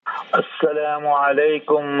Assalamu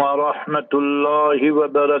alaikum wa rahmatullahi wa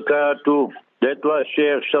barakatuh. That was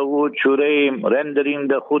Sheikh Sawood Shuraim rendering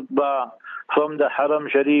the khutbah from the Haram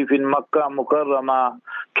Sharif in Makkah Mukarramah.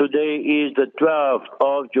 Today is the 12th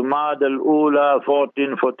of Jumu'ah al-Ula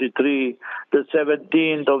 1443, the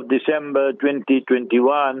 17th of December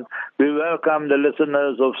 2021. We welcome the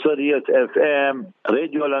listeners of Sirius FM,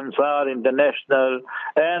 Radio Al-Ansar International,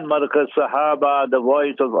 and Markaz Sahaba, the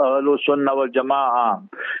voice of Ahlul Sunnah wal Jama'ah.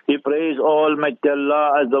 We praise Almighty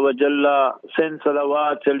Allah Azza wa Jalla, send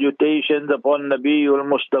salawat, salutations upon Nabiul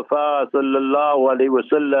Mustafa sallallahu alayhi wa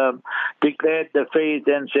sallam, declared the faith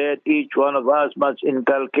and said each one of us must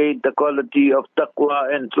inculcate the quality of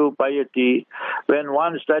taqwa and true piety. When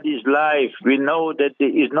one studies life, we know that there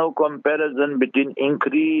is no comparison between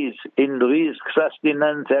increase in risk,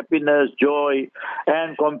 sustenance, happiness, joy,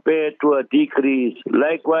 and compared to a decrease.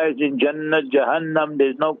 Likewise, in Jannah, Jahannam,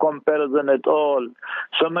 there is no comparison at all.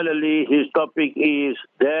 Similarly, his topic is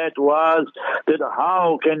that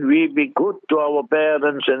how can we be good to our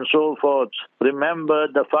parents and so forth. Remember,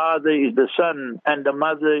 the father is the sun and the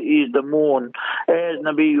mother is the moon. As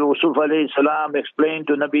Nabi Yusuf alayhi salam explained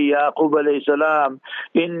to Nabi Yaqub alayhi salam,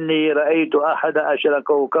 Inni ra'aytu ahada ashara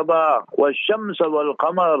kawkaba wa-shamsa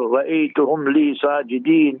wal-qamar ra'aytuhum li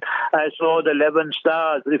sajidin. I saw the 11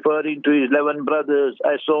 stars, referring to his 11 brothers.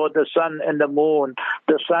 I saw the sun and the moon.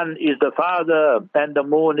 The sun is the father and the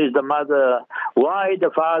moon is the mother. Why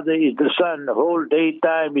the father is the sun? The whole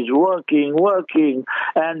daytime is working,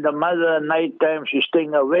 and the mother nighttime she's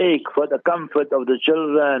staying awake for the comfort of the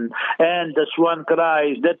children. And this one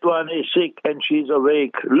cries, that one is sick and she's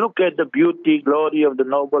awake. Look at the beauty, glory of the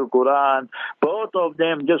noble Quran. Both of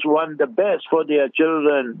them just want the best for their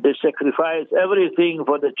children. They sacrifice everything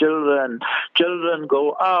for the children. Children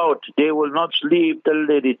go out, they will not sleep till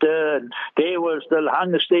they return. They will still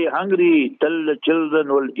stay hungry till the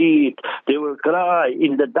children will eat. They will cry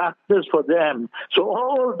in the darkness for them. So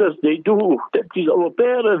all this they do, that is our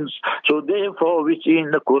parents. So therefore we see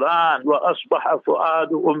in the Quran, وَأَصْبَحَ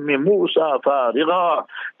فُؤَادُ أُمِّ مُوسَى فَارِغًا,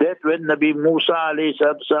 that when Nabi Musa alayhi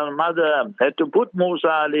salam's mother had to put Musa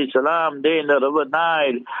alayhi salam there in the river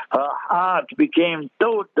Nile, her heart became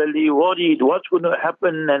totally worried, what's going to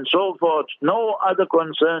happen and so forth. No other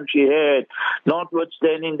concern she had,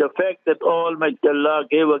 notwithstanding the fact that Almighty Allah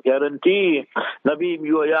gave a guarantee. Nabi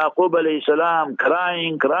Yaqub alayhi salam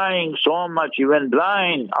crying so much, he went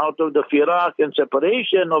blind out of the firaq and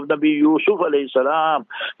separation of Nabi Yusuf alayhi salam.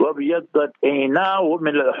 وَبْيَضَّتْ عَيْنَاهُ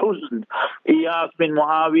مِنَ الْحُزْنِ. Iyas bin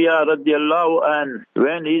Muawiyah radiallahu anh,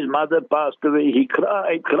 when his mother passed away, he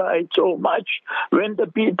cried so much. When the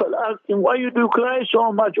people asked him, why you do cry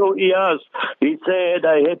so much, O Iyas? He said,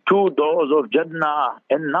 I had 2 doors of Jannah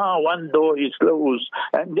and now one door is closed,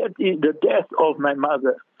 and that is the death of my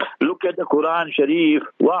mother. Look at the Quran Sharif.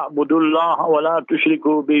 وَاعْبُدُوا اللَّهَ وَلَا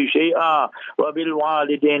تُشْرِكُوا بِهِ شَيْئًا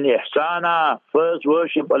وَبِالْوَالِدَيْنِ إِحْسَانًا. First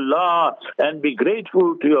worship Allah and be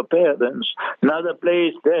grateful to your parents. Another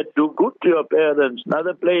place that do good to your parents.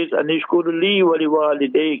 Another place, أَنِشْكُرْ لِي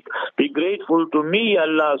وَلِوَالِدَيْكَ. Be grateful to me,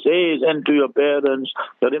 Allah says, and to your parents.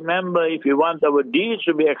 Remember, if we want our deeds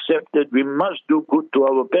to be accepted, we must do good to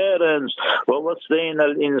our parents.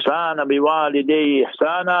 وَوَصَّيْنَا الْإِنسَانَ بِوَالِدَيْهِ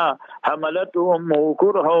إِحْسَانًا حَمَلَتْهُ أُمُّهُ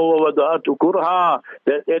كُرْهًا وَوَضَعَتْهُ كُرْهًا.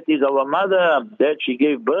 That is our mother, that she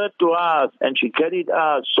gave birth to us and she carried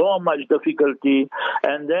us so much difficulty.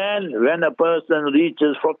 And then when a person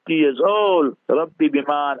reaches 40 years old, Rabbi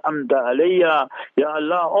biman amta alayya, Ya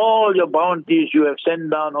Allah, all your bounties you have sent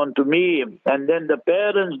down onto me. And then the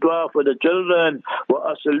parents dua for the children,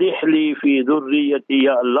 wa aslih li fi dhurriyyati,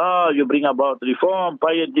 Ya Allah, you bring about reform,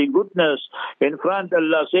 piety, goodness. In front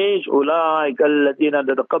Allah says, ulaika alladhina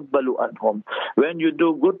nataqabbalu anhum. When you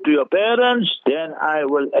do good to your parents, then I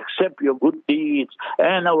will accept your good deeds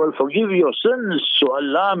and I will forgive your sins. So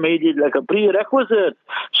Allah made it like a prerequisite.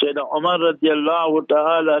 Sayyidina Umar radiallahu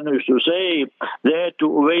ta'ala used to say that to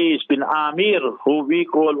Uwais bin Amir, who we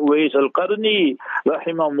call Uwais al-Qarni,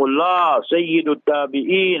 rahimahullah, Sayyidul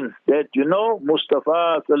Tabi'een, that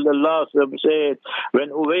Mustafa sallallahu alaihi wasallam said, when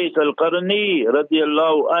Uwais al-Qarni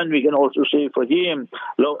radiallahu an, we can also say for him,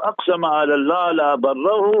 لو أقسم على الله لا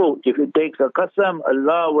بره, if it takes a qasam,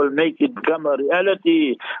 Allah will make it become a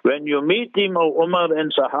reality. When you meet him, O Umar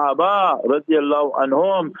and Sahaba radiallahu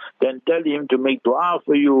anhum, then tell him to make dua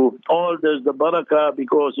for you. All this the barakah,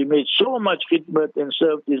 because he made so much khidmat and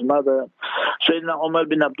served his mother. Sayyidina Umar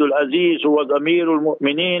bin Abdul Aziz, who was Amirul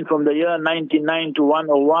Mu'mineen from the year 99 to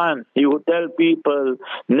 101, he would tell people,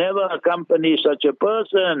 never accompany such a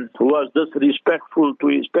person who was disrespectful to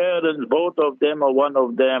his parents, both of them or one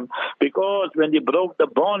of them, because when he broke the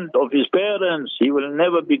bond of his parents, he will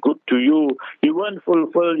never be good to you. He won't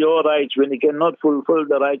fulfill your rights when he cannot fulfill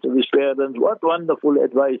the rights of his parents. What wonderful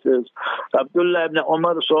advices. Abdullah ibn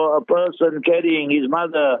Umar saw a person carrying his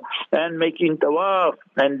mother and making tawaf,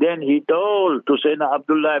 and then he told to Sayyidina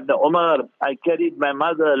Abdullah ibn Umar, I carried my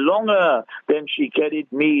mother longer than she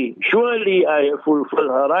carried me. Surely I have fulfilled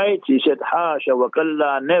her rights. He said, Hasha wa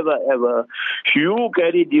kalla, never ever. You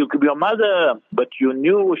carried your mother, but you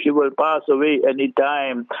knew she will pass away any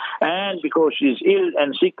time. And because she's ill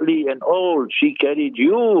and sickly and old, she carried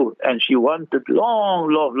you and she wanted long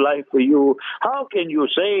life for you. How can you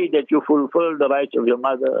say that you fulfilled the rights of your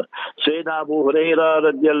mother? Sayyidina Abu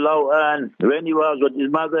Hurairah radiallahu anh, when he was with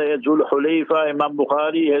his mother at Zul Hulayfa, Imam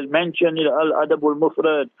Bukhari has mentioned in Al-Adab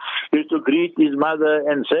al-Mufrad, he used to greet his mother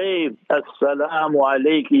and say, Assalamu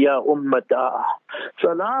alayki ya ummata.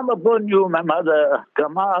 Salam upon you, my mother.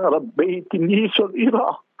 Kama rabbaytini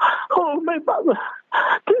saghira. Oh, my mother,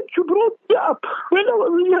 that you brought me up when I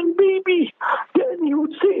was a young baby. Then he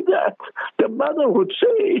would say that. The mother would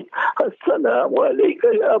say, Assalamu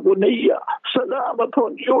alayka ya bunayya. Salam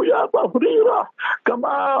upon you, ya Abu Hurairah.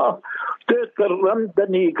 Kama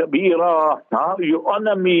karramtani kabira. You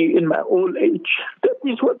honor me in my old age. That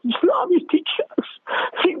is what Islam is teaching us.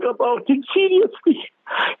 Think about it seriously.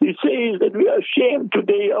 He says that we are ashamed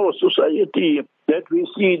today, our society, that we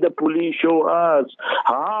see the police show us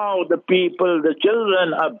how the people, the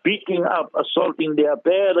children are beating up, assaulting their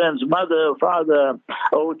parents, mother, father.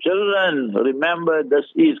 Oh children, remember this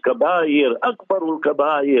is kabair, akbarul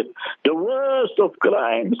kabair, the worst of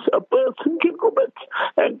crimes a person can commit,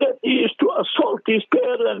 and that is to assault his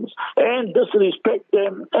parents and disrespect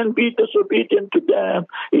them and be disobedient to them.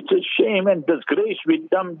 It's a shame and disgrace. We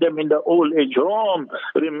dump them in the old age home.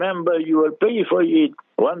 Remember, you will pay for it.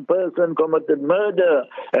 One person committed murder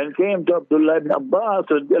and came to Abdullah ibn Abbas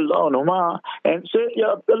and said,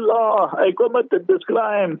 Ya Abdullah, I committed this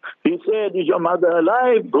crime. He said, is your mother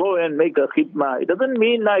alive? Go and make a khidmah. It doesn't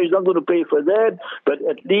mean now he's not going to pay for that, but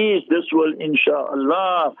at least this will,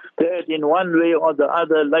 inshallah, that in one way or the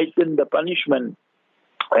other lighten the punishment.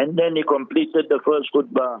 And then he completed the first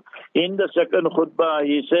khutbah. In the second khutbah,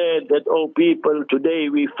 he said that, oh people, today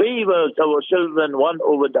we favor our children one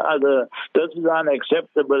over the other. This is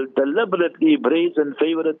unacceptable. Deliberately brazen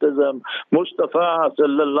favoritism. Mustafa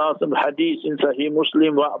sallallahu alaihi wasallam hadith in Sahih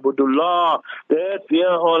Muslim, wa'budullah, that fear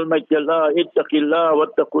Almighty Allah, ittaqillah,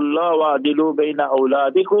 wattaqullah, wa'adilu bayna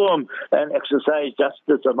awladikum, and exercise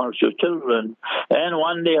justice amongst your children. And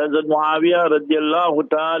one day Hazrat Muawiyah radiallahu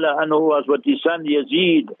ta'ala anhu was with his son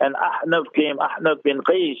Yazid, and Ahnaf came, Ahnaf bin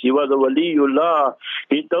Qais, he was a waliullah.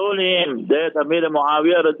 He told him that Amir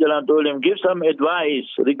Muawiyah radiallahu told him, give some advice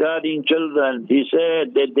regarding children. He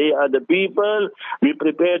said that they are the people, we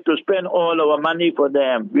prepare to spend all our money for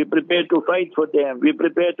them, we prepare to fight for them, we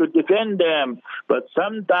prepare to defend them, but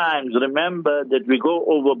sometimes remember that we go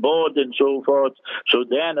overboard and so forth. So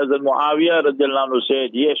then as Muawiyah radiallahu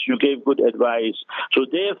said, yes, you gave good advice. So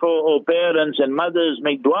therefore, oh parents and mothers,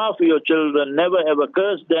 make dua for your children, never ever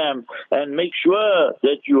curse them, and make sure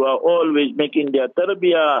that you are always making their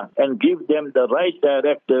tarbiyah and give them the right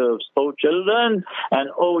directives. Oh children, and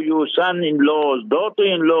oh you son-in-laws,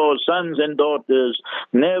 daughter-in-laws, sons and daughters,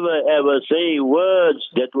 never ever say words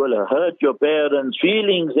that will hurt your parents'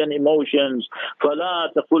 feelings and emotions. فَلَا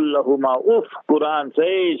تَقُلْ لَهُمَا uff, Quran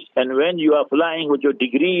says, and when you are flying with your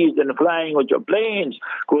degrees and flying with your planes,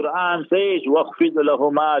 Quran says, وَخْفِضْ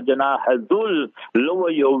لَهُمَا جَنَاحَ الذُّلِّ, lower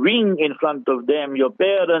your wing in front of them. Your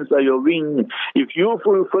parents are your wing. If you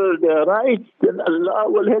fulfill their rights, then Allah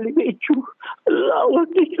will elevate you. Allah will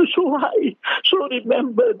take you so high. So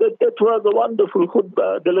remember that was a wonderful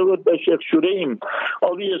khutbah delivered by Sheikh Shuraim.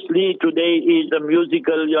 Obviously, today is a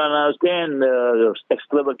musical, you understand,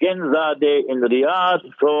 extravaganza day in Riyadh.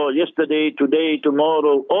 So yesterday, today,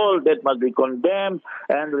 tomorrow, all that must be condemned.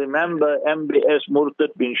 And remember, MBS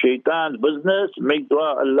Murtad bin Shaitan's business. Make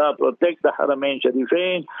dua, Allah protect the Haramain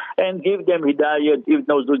Sharifain and give them hidayat. If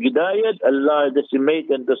no hidayat, Allah decimate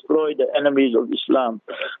and destroy the enemies of Islam.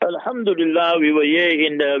 Alhamdulillah, we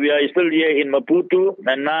are still here in Maputo,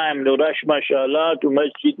 and now I'm to rush, mashallah, to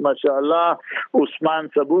Masjid, mashallah, Usman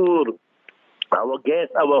Sabur. Our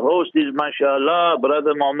guest, our host is, mashallah,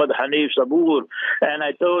 Brother Muhammad Hanif Sabur. And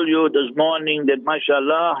I told you this morning that,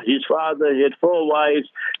 mashallah, his father had 4 wives,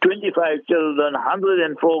 25 children,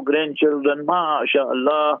 104 grandchildren,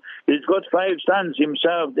 mashallah. He's got 5 sons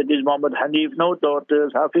himself, that is Muhammad Hanif, no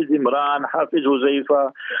daughters, Hafiz Imran, Hafiz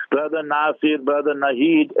Huzaifa, Brother Nasir, Brother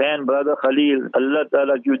Nahid, and Brother Khalil. Allah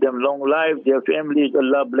Ta'ala give them long life, their families,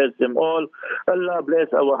 Allah bless them all. Allah bless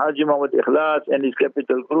our Haji Muhammad Ikhlas and his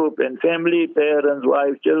capital group and family, parents,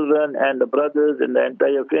 wives, children, and the brothers and the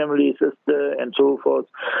entire family, sister, and so forth.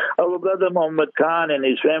 Our brother Muhammad Khan and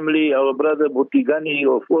his family, our brother Bhuti Ghani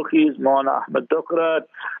of Wakhis, Maulana Ahmad Tokrat,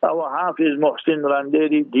 our Hafiz Muhsin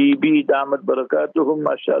Randeri, DB, Damat Barakatuhum,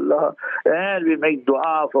 mashallah. And we make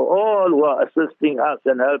dua for all who are assisting us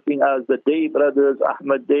and helping us, the Day brothers,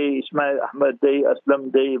 Ahmad Day, Ismail Ahmad Day,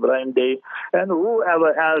 Aslam Day, Ibrahim Day, and whoever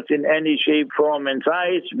else in any shape, form, and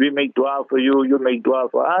size. We make dua for you, you make dua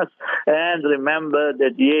for us. And remember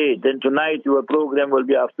that, then tonight your program will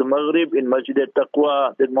be after Maghrib in Masjid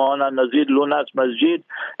al-Taqwa, the Maulana Nazir Lunas Masjid,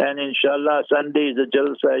 and inshallah Sunday is the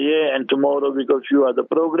Jalsa, and tomorrow we got few other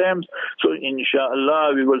programs. So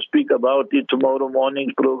inshallah we will speak about it tomorrow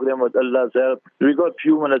morning's program with Allah's help. We got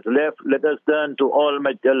few minutes left. Let us turn to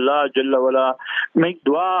Almighty Allah Jalla wala. Make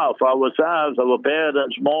dua for ourselves, our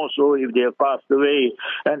parents, more so if they have passed away,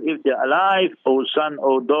 and if they're alive, oh son,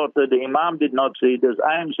 oh daughter, the Imam did not say this,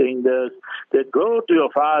 I am saying this, that go to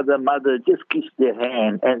your father, mother, just kiss their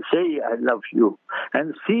hand and say I love you,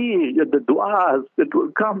 and see the du'as that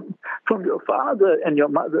will come from your father and your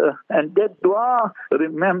mother, and that dua,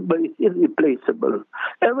 remember, is irreplaceable.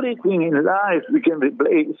 Everything in life we can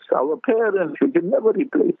replace, our parents we can never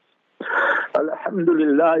replace. الحمد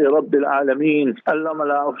لله رب العالمين اللهم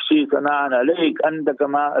لا أحصي ثناء عليك أنت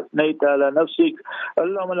كما أثنيت على نفسك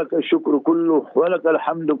اللهم لك الشكر كله ولك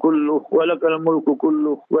الحمد كله ولك الملك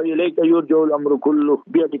كله وإليك يرجع الأمر كله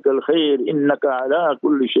بيدك الخير إنك على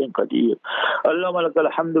كل شيء قدير اللهم لك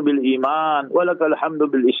الحمد بالإيمان ولك الحمد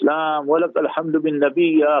بالإسلام ولك الحمد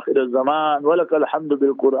بالنبي آخر الزمان ولك الحمد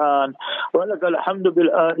بالقرآن ولك الحمد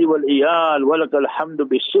بالآل والعيال ولك الحمد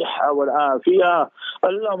بالصحة والعافية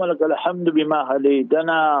اللهم لك الحمد بما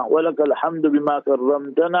هديتنا ولك الحمد بما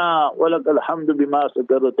كرمتنا ولك الحمد بما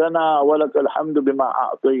سترتنا ولك الحمد بما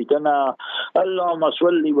أعطيتنا اللهم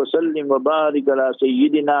صل وسلم وبارك على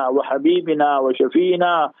سيدنا وحبيبنا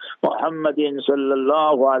وشفينا محمد صلى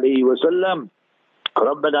الله عليه وسلم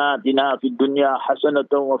ربنا آتنا في الدنيا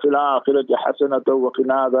حسنة وفي الآخرة حسنة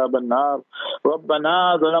وقنا عذاب النار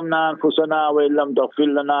ربنا ظلمنا أنفسنا وإن لم تغفر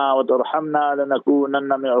لنا وترحمنا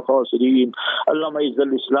لنكونن من الخاسرين اللهم اعز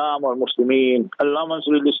الإسلام والمسلمين اللهم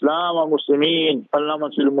انصر الإسلام والمسلمين اللهم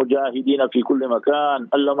انصر المجاهدين في كل مكان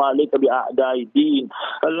اللهم عليك بأعداء الدين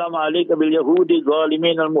اللهم عليك باليهود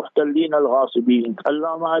الظالمين المحتلين الغاصبين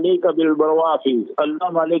اللهم عليك بالروافض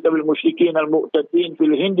اللهم عليك بالمشركين المؤتدين في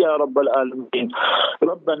الهند يا رب العالمين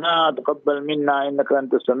ربنا تقبل منا إنك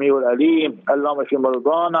أنت السميع العليم اللهم اشف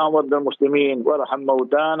مرضانا ومرضى المسلمين وارحم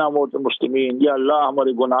موتانا وموتى المسلمين या अल्लाह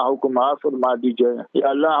हमारे गुनाहों को माफ फरमा दीजिए या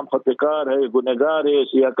अल्लाह हम खतकार है गुनहगार है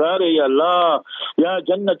सियाकार है या अल्लाह या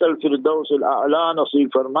जन्नत अल फिरदौस अल आला नसीब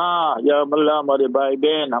फरमा या अल्लाह हमारे भाई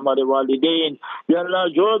बहन हमारे वालिदैन या अल्लाह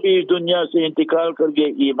जो भी इस दुनिया से इंतकाल कर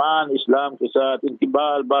गए ईमान इस्लाम के साथ इनकी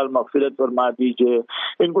बाल बाल मगफिरत फरमा दीजिए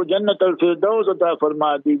इनको जन्नत अल फिरदौस अता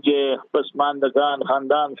फरमा दीजिए पसमानदगान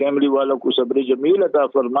खानदान फैमिली वालों को सब्र जमील अता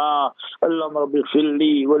फरमा अल्लाहुम्मा रब्बि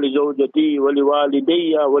फ़िल्ली व लिज़ौजती व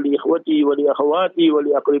लिवालिदैया व लिइख़वती व लिअख़वाती व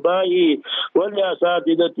लिअक़रिबाई व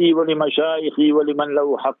लिअसातिज़ती व लिमशाइख़ी व लिमन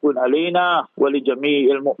लहु हक़्क़ुन अलैना व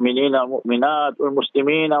लिजमीइल मुअमिनीन वल मुअमिनात वल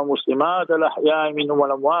मुस्लिमीन वल मुस्लिमात अल अहयाइ मिनहुम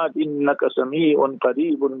वल अमवात इन्नका समीउन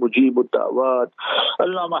क़रीबुन मुजीबुद दाअवात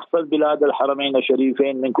अल्लाहुम्मा अहफ़ज़ बिलादल हरमैन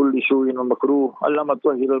शरीफ़ैन मिन कुल्लि सूइन व मकरूह अल्लाहुम्मा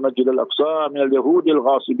तह्हिर अल मस्जिदल अक़सा मिनल यहूदिल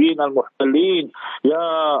गासिबीन अल मुहतल्लीन या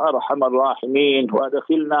अरहमर राहिमीन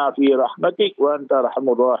वअदखिलना फी रहमतिक व अंत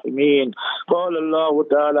अरहमुर राहिमीन क़ाल अल्लाहु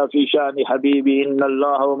तआला फी शानि हबीबी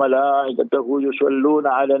इन्नल्लाह व मलाइकतहु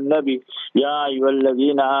युसल्लूना अलन नबी या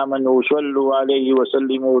अय्युहल्लज़ीना आमनू सल्लु अलैहि व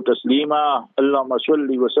सल्लिमू तस्लीमा अल्लाहुम्मा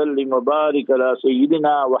सल्लि व सल्लिम व बारिक अला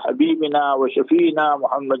सय्यिदिना व हबीबिना व शफीना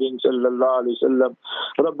मुहम्मदिन सल्लल्लाहु अलैहि वसल्लम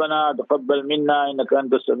रब्बना तक़ब्बल मिन्ना इन्नका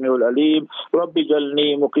अंतस समीउल अलीम रब्बि जअलनी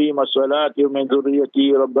मुक़ीमस सलाति व मिन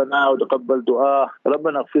ज़ुर्रिय्यती रब्बना व तक़ब्बल दुआ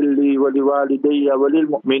रब्बना इग़फ़िर ली व लिवालिदैया व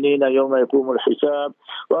लिलमुअमिनीना यौम यक़ूमुल हिसाब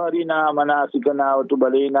व अरिना मनासिकना व तुब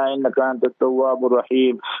अलैना इन्नका अंतत तव्वाबुर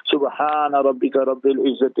रहीम सुब्हान रब्बिका रब्बिल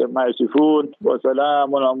इज़्ज़ति अम्मा यसिफून व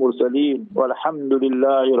सलामुन अलल मुरसलीन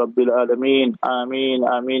वल्हम्दुलिल्लाहि रब्बिल आलमीन आमीन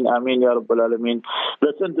आमीन आमीन या रब्बल आलमीन.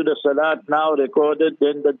 Listen to the salat now recorded,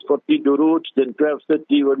 then the 40 duruds, then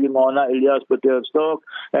 12:30 will be Maulana Ilyas Patel's talk,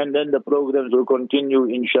 and then the programs will continue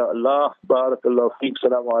inshallah. Barakallahu feek.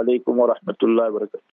 Assalamu alaikum wa rahmatullahi wa barakatuh.